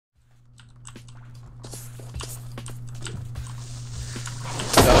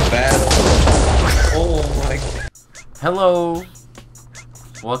Hello!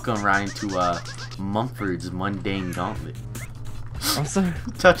 Welcome, Ryan, to Mumford's Mundane Gauntlet. I'm sorry.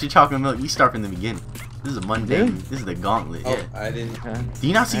 Touch your chocolate milk, you start from the beginning. This is a mundane, this is the gauntlet, Oh, yeah. I didn't. Do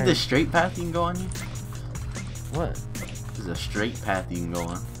you not see the straight path you can go on here? What? There's a straight path you can go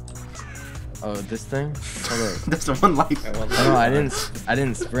on. Oh, this thing? Hold up. That's one life. Oh no, I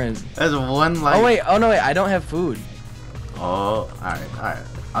didn't sprint. That's one life. Oh no wait, I don't have food. Oh, alright.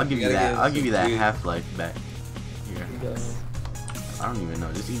 I'll give you that. I'll give you that half-life back. Here. I don't even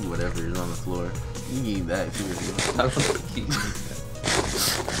know. Just eat whatever is on the floor. You can eat that too. I don't think you need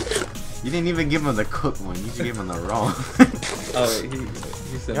that. You didn't even give him the cooked one. You just gave him the raw. Oh, wait,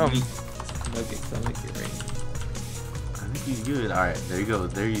 he said Yum. meat. Okay, so I'll make it rain. I think he's good. Alright, there you go.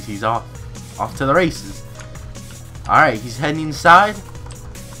 There he's off. Off to the races. Alright, he's heading inside.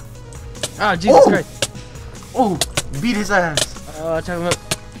 Oh Jesus Christ! Oh, beat his ass. Chocolate milk.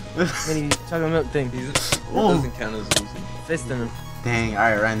 Mini chocolate milk thing. It doesn't count as losing. Fist in him. Dang,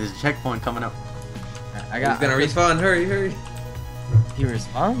 alright, Ryan, there's a checkpoint coming up. I got. He's gonna respawn. Hurry, hurry. He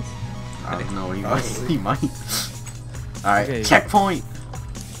responds. I don't know, he Probably. might. He might. Alright, Okay. checkpoint.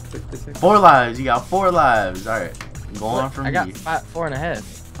 4 lives. You got 4 lives. Alright, go on from I got here. 4.5.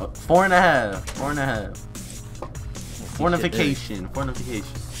 4.5. 4.5. Fornification. Fornification.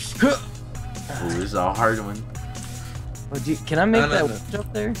 Oh, this is a hard one. Oh, can I make No, that no.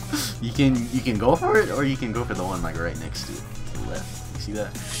 jump there? You can go for it, or you can go for the one like right next to it, to the left. You see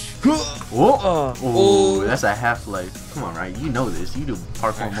that? Whoa! Oh. Oh, that's a half-life. Come on, right? You know this. You do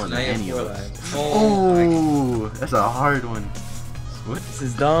parkour more than any of us. Oh, that's a hard one. What? This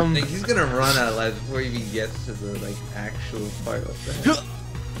is dumb. He's gonna run out of lives before he even gets to the actual part of that.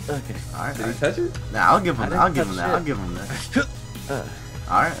 Okay. All right. Did he touch it? Nah, I'll give him that. I'll give him touch that. it. I'll give him that.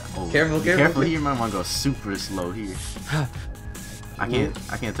 All right. Oh, Careful, be careful. careful here. You might want to go super slow here. I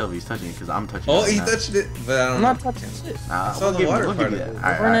can't tell if he's touching it because I'm touching it. Oh, right he now. touched it, but I don't I'm know. not touching shit. Nah, I saw the water we'll give you that. particles. All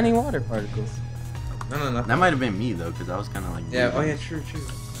right, There weren't all any right. water particles. No, nothing. That might have been me though, because I was kind of like. Yeah. Oh breathing. yeah, true.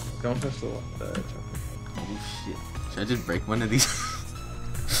 Don't touch the chocolate. Oh shit! Should I just break one of these?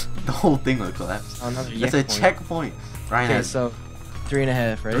 The whole thing will collapse. Oh, another That's a checkpoint. Ryan Okay, has so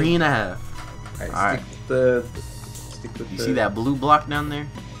 3.5, right? 3.5. Alright, stick with You the. see that blue block down there?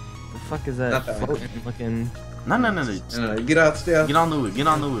 The fuck is that Not that one. floating looking? No. No, get out, stay out. Get on the wood. Get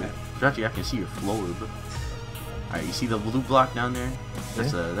on the wood. Actually, I can see your floor, but. Alright, you see the blue block down there?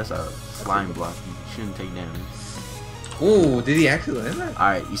 That's a slime block. You shouldn't take damage. Ooh, did he actually land that?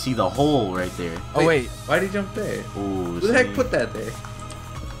 Alright, you see the hole right there. Oh wait. Why did he jump there? Oh, Who the heck put that there?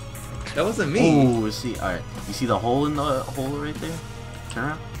 That wasn't me. Oh, see, alright. You see the hole in the hole right there? Turn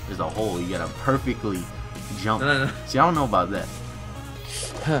around. There's a hole. You gotta perfectly jump. No. See, I don't know about that.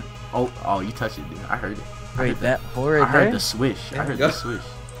 Huh. Oh, you touched it, dude. I heard it. Wait, that hole right I heard there? the swish. I There heard you go. the swish.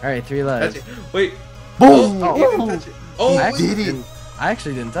 Alright, 3 Touch lives. it. Wait. Boom! Oh, he didn't touch it. Oh, I He actually did it. didn't- I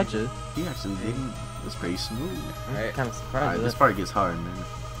actually didn't touch it. He actually didn't. It was pretty smooth. I'm Alright. kind of surprised Alright, with this it. part gets hard, man.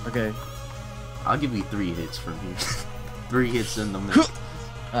 Okay. I'll give you 3 hits from here. 3 hits in the middle.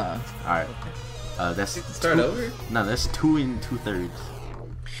 Alright. That's Start two- over? No, that's 2 2/3.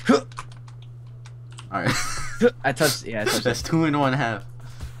 Alright. I touched. Yeah, I touched That's it. 2 1/2.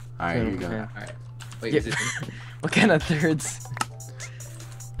 Alright, here you go. Yeah. Alright. Wait, Yeah. is it? What kind of thirds?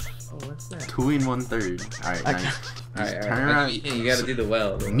 Oh, what's that? 2 1/3. Alright, Okay. nice. Just Alright, turn alright. around. You gotta do the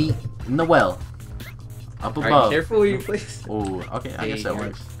well. Though. Meet in the well. Up Alright, above. careful where you place. Oh, okay. I guess that Dang,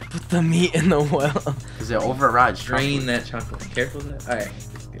 works. Put the meat in the well. Because it overrides Drain chocolate. that chocolate. Careful with that. Alright,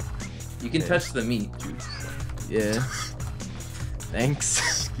 that's good. You can Okay. touch the meat juice. Yeah. Thanks.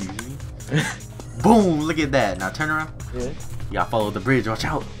 Excuse me. Boom! Look at that. Now turn around. Yeah. You gotta follow the bridge. Watch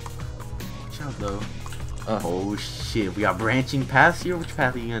out. Watch out, though. Oh, shit. We got branching paths here. Which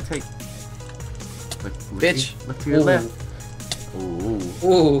path are you gonna take? Look Bitch. Here. Look to your Ooh. left. Ooh.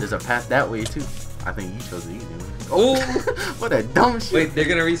 Ooh. There's a path that way, too. I think you chose the easy one. Ooh. What a dumb shit. Wait, they're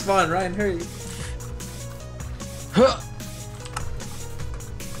gonna respawn. Ryan, hurry.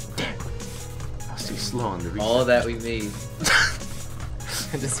 Damn. I was too slow on the reset. All that we made.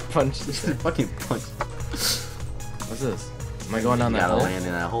 I just punched it. Fucking punch. What's this? Am I going down You that gotta hole? land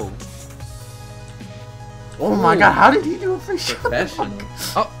in that hole. Oh my god, how did he do it for sure? Professional.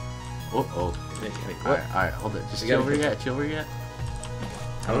 Oh, oh. Wait, Alright, hold it. Just You chill gotta where you at, chill where you at.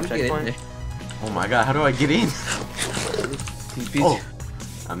 How do we get in checkpoint? there? Oh my god, how do I get in? TP. Oh,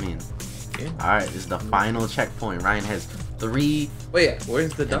 I'm in. Okay. Alright, this is the final checkpoint. Ryan has 3 Wait,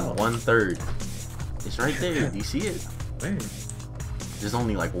 where's the dog? 1/3. It's right there. Do you see it? Where? There's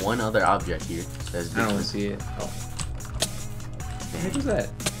only like one other object here that's I don't different. see it. Oh. What the heck is that?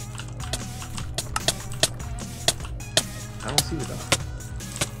 I don't see the dog.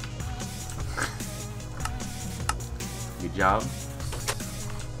 Good job.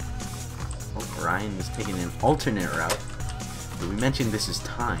 Oh, Ryan is taking an alternate route. Did we mention this is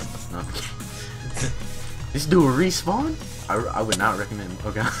time? No, I'm kidding. This dude respawn? I would not recommend.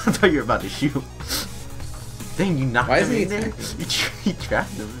 Okay, I thought you were about to shoot. Dang, you knocked him in there. You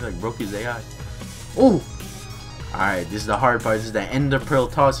trapped him. He like broke his AI. Oh! Alright, this is the hard part. This is the Ender Pearl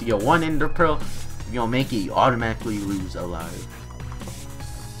toss. You get one Ender Pearl. If you don't make it, you automatically lose alive.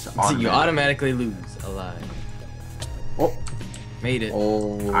 So you automatically lose alive. Oh, made it.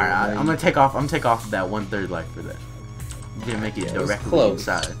 Oh, alright, I'm gonna take off. that 1/3 life for that. You didn't make it directly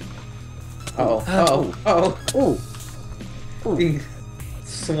inside. Oh,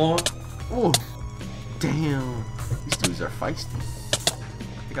 swamp. Oh, damn. These dudes are feisty.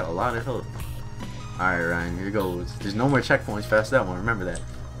 They got a lot of health. Alright, Ryan, here goes. There's no more checkpoints past that one. Remember that.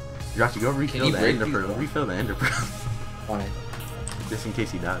 Josh, you go refill the Ender Pearl. Refill the Ender Pearl. Why? Just in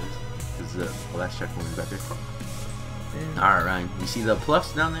case he dies. Because the last checkpoint is back there. Alright, Ryan. You see the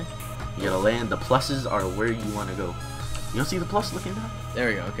plus down there? You gotta land. The pluses are where you want to go. You don't see the plus looking down? There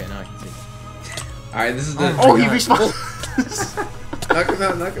we go. Okay, now I can see. Alright, this is the... Oh, he respawned! Knock him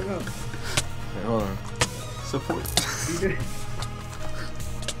out, knock him out. Wait, hold on. Support.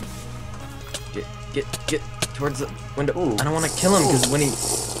 Get towards the window. Ooh. I don't want to kill him because when he...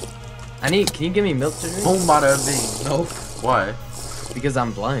 Can you give me milk to drink? Boom, bada bing. No. Why? Because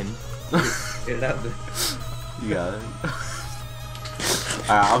I'm blind. Get it out there. You got it.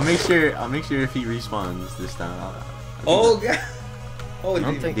 Alright, I'll make sure if he respawns this time. Oh god. Oh,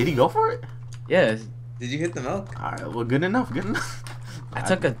 did he go for it? Yeah. Did you hit the milk? Alright, well, good enough. I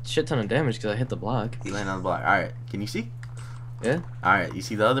took a shit ton of damage because I hit the block. He landed on the block. Alright, can you see? Yeah. Alright, you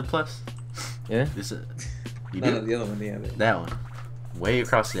see the other plus? Yeah. This is. You No, do? the other one, yeah. That one. Way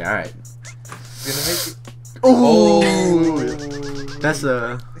across there. Alright. Gonna make it. Oh! That's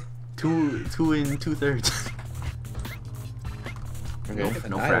a 2 2/3. Okay.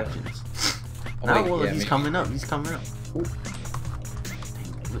 No fractions. Oh, Nah, wait, well, yeah, he's coming up. He's coming up. Ooh.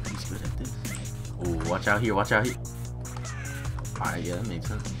 Dang, look, he's good at this. Oh, watch out here. Watch out here. Alright, yeah, that makes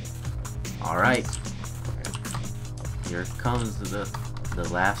sense. Alright. Here comes the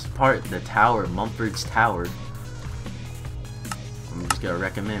last part. The tower. Mumford's Tower. I'm just gonna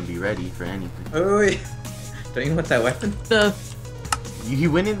recommend be ready for anything. Oh, wait. Don't you want that weapon?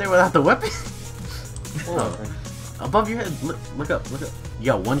 You went in there without the weapon? Oh. Above your head. Look up. You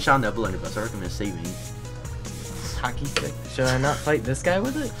got one shot on that blunderbuss. I recommend saving. Hockey stick. Should I not fight this guy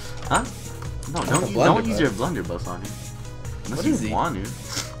with it? Huh? No, don't use your blunderbuss on him. Unless What is you he? want to.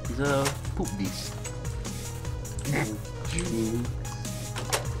 He's a poop beast.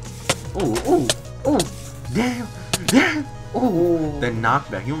 Oh, damn. Oh, that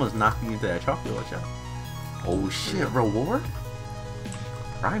knockback. He almost knocked me into that chocolate. Watch out. Oh shit, reward?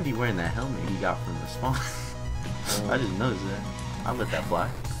 Ryan be wearing that helmet he got from the spawn. I just noticed that. I'll let that fly.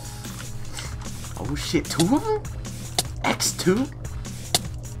 Oh shit, 2 of them? X2?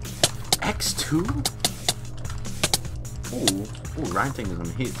 X2? Ooh, Ryan taking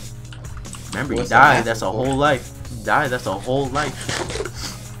some hits. Remember, he died, that's a whole life. He died, that's a whole life.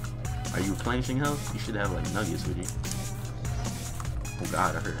 Are you replenishing health? You should have like nuggets with you. Oh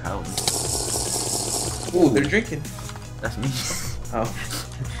god, I heard howling. Ooh, they're drinking. That's me. Oh.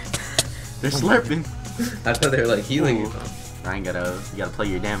 They're slurping. I thought they were like healing you. Ryan you gotta play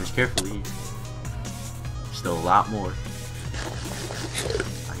your damage carefully. Still a lot more.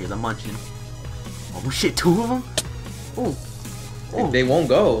 I hear them munching. Oh shit, 2 of them? Oh. They won't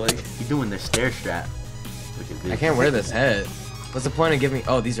go. Like You're doing the stair strap. Look at this. I can't wear this head. What's the point of giving me?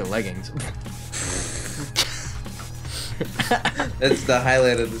 Oh, these are leggings. that's the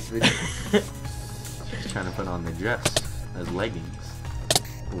highlight of this video. Just trying to put on the dress as leggings.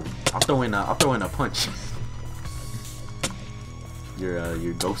 Ooh. I'll throw in a punch.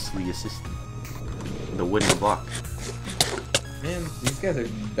 Your ghostly assistant. The wooden block. Man, these guys are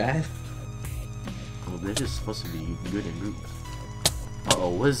bad. Well, they're just supposed to be good in groups. Uh-oh,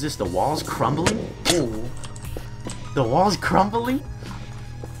 what is this? The wall's crumbling? Ooh. The wall's crumbling?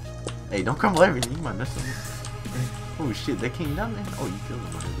 Hey, don't crumble everything. You might mess them up. Oh shit, they came down there? Oh, you killed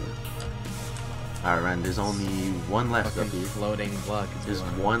them already. Alright, Ryan, there's only one left up here. Floating block. There's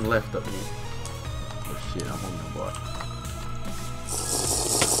one left up here. Oh shit, I'm on the block.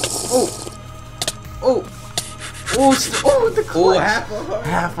 Oh, the clutch. Half a heart.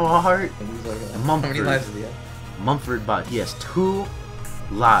 Half a heart. How many lives does he have? Mumford bot. He has 2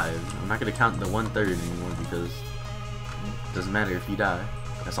 lives. I'm not gonna count the 1/3 anymore because it doesn't matter if you die.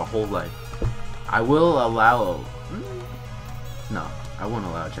 That's a whole life. I will allow. No, I won't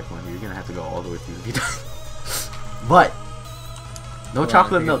allow a checkpoint here. You're gonna have to go all the way through if you die. But no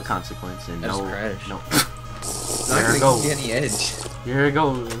chocolate milk consequence and no. not There it gonna give goes. you any edge. Here it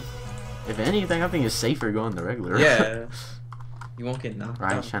goes. If anything, I think it's safer going the regular. Yeah. You won't get knocked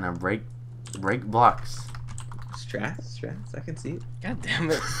Ryan's out. trying to break blocks. Strats, I can see it. God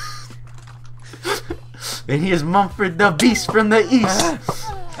damn it. And here's Mumford, the beast from the east.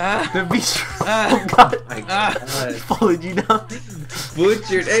 The beast. Oh God! My God. Followed you down.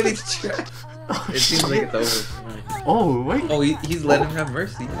 Butchered any trap. Oh, It seems like it's over. Oh wait. Oh, he's letting him have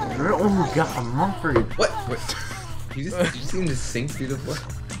mercy. Oh God, Mumford. What? You just seem to sink through the floor.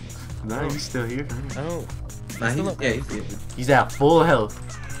 No, he's still here. I don't. Nah, Still up. he's here. He's at full health.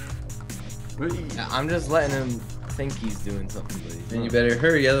 What are you- I'm just letting him think he's doing something. But he's Then you not. better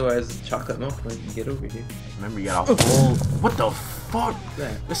hurry, otherwise chocolate milk might get over here. Remember, you got a full. What the fuck? What's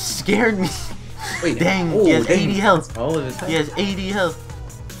that? That scared me. Wait, Dang, oh, he has dang. 80 health. All of his health. He has 80 health.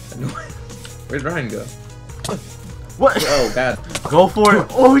 Where'd Ryan go? What? Oh, God. Go for it.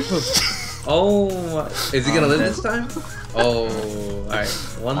 Oh shit. Oh, is he gonna live this time? Oh, alright.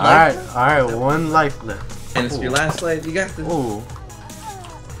 One life. Alright, one life left. And it's your last life. You got this. Oh.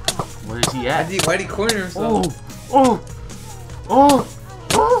 Where is he at? Why'd he corner himself? Oh.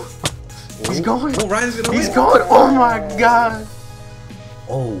 He's going. Oh, Ryan's gonna He's win. going. Oh my God.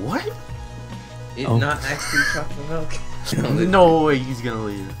 Oh, what? It's not actually chocolate milk. No way he's gonna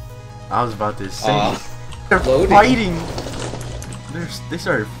leave. I was about to say. They're loading. fighting. They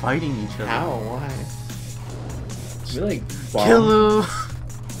started fighting each other. How? Why? We like Kill him.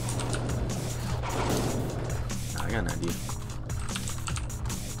 I got an idea.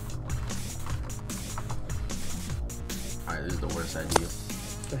 Alright, this is the worst idea.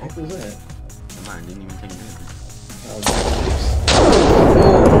 What the heck was that? Come on, didn't even take a minute. Oh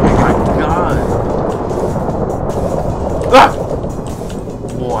my God. Ah!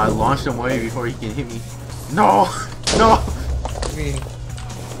 Oh, I launched him away before he can hit me. No! No! I mean,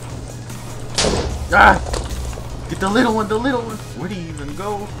 Ah! Get the little one, the little one! Where'd he even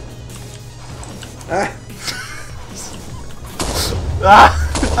go? Ah!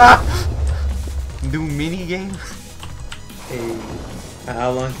 Ah! New mini game? hey,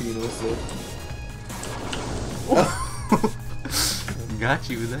 how long can you whistle? Got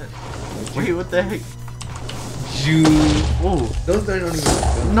you with that. Wait, what the heck? You. Oh! Those don't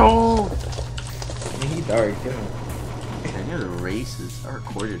even. No! I mean, he dark. Get him. Any other races? I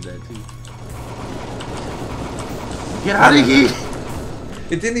recorded that too. Get out of here!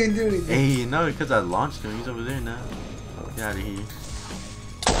 It didn't even do anything. Hey, no, because I launched him. He's over there now. Get out of here.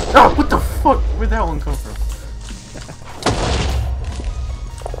 Oh, what the fuck? Where'd that one come from?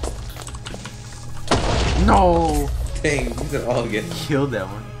 No! Dang, these are all getting. Killed that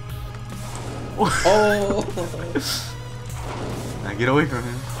one. Oh! Now get away from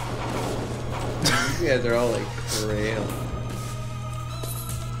him. You guys are all like frail.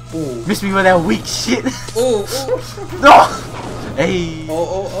 Oh! Miss me with that weak shit. Oh! Oh! No! Hey! Oh!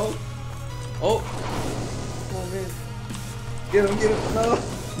 Oh! Oh! Oh! Oh man! Get him! Get him! No!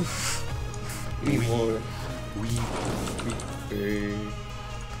 We need more. Hey.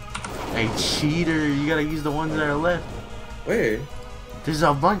 Hey, cheater! You gotta use the ones that are left. Where? There's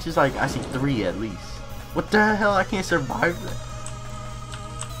a bunch. It's like I see 3 at least. What the hell? I can't survive that.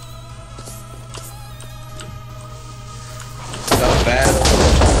 The battle.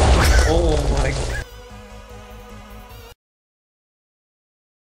 Oh my